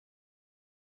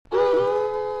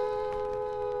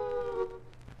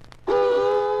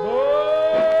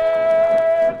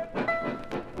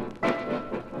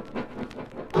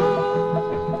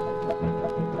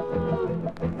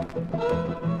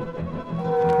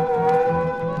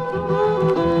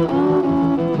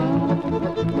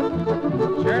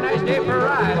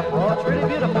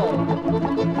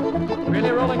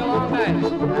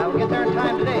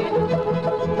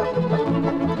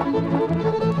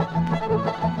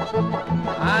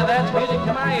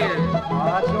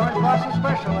Boston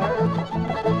special there.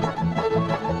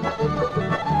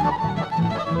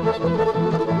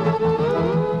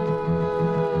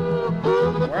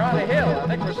 We're on a hill. I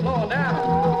think we're slowing down.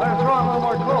 Better throw on a little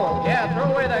more coal. Yeah,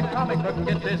 throw away that comic book and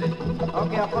get busy.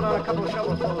 Okay, I'll put on a couple of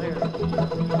shovels full here.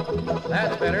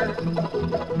 That's better.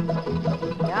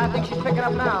 Yeah, I think she's picking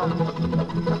up now.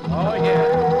 Oh,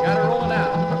 yeah. Got her rolling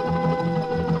out.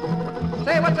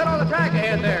 Say, what's that on the track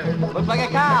ahead there? Looks like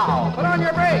a cow. Put on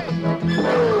your brakes.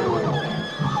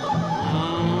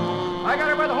 I got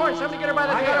her by the horn. Somebody get her by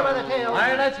the tail. I got her by the tail. All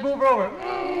right, let's move her over.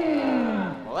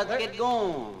 Well, let's get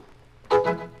going.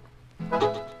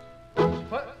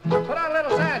 Put on a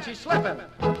little sand. She's slipping.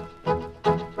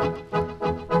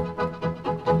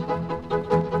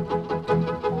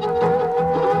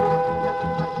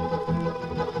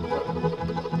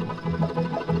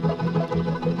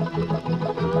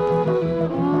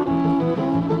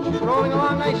 She's rolling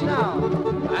along nice now.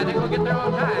 I think we'll get there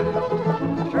on time.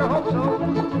 Sure hope so.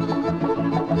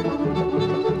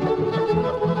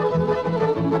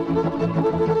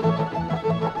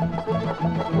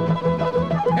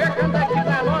 Here comes that kid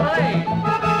now, one leg.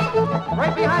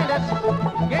 Right behind us.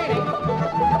 Gaining.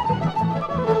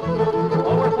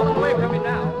 Oh, we're pulling away from it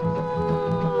now.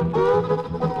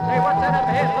 Say, what's that up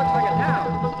ahead? Looks like a town.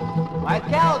 White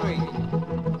cavalry.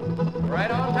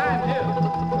 Right on time, too.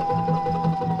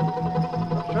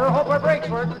 Sure hope our brakes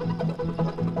work.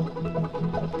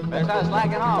 Better start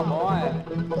slacking off, boy.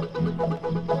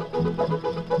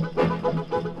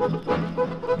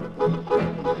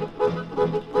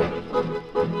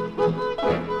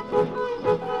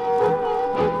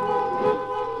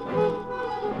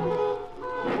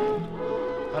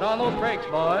 Put on those brakes,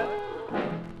 boy.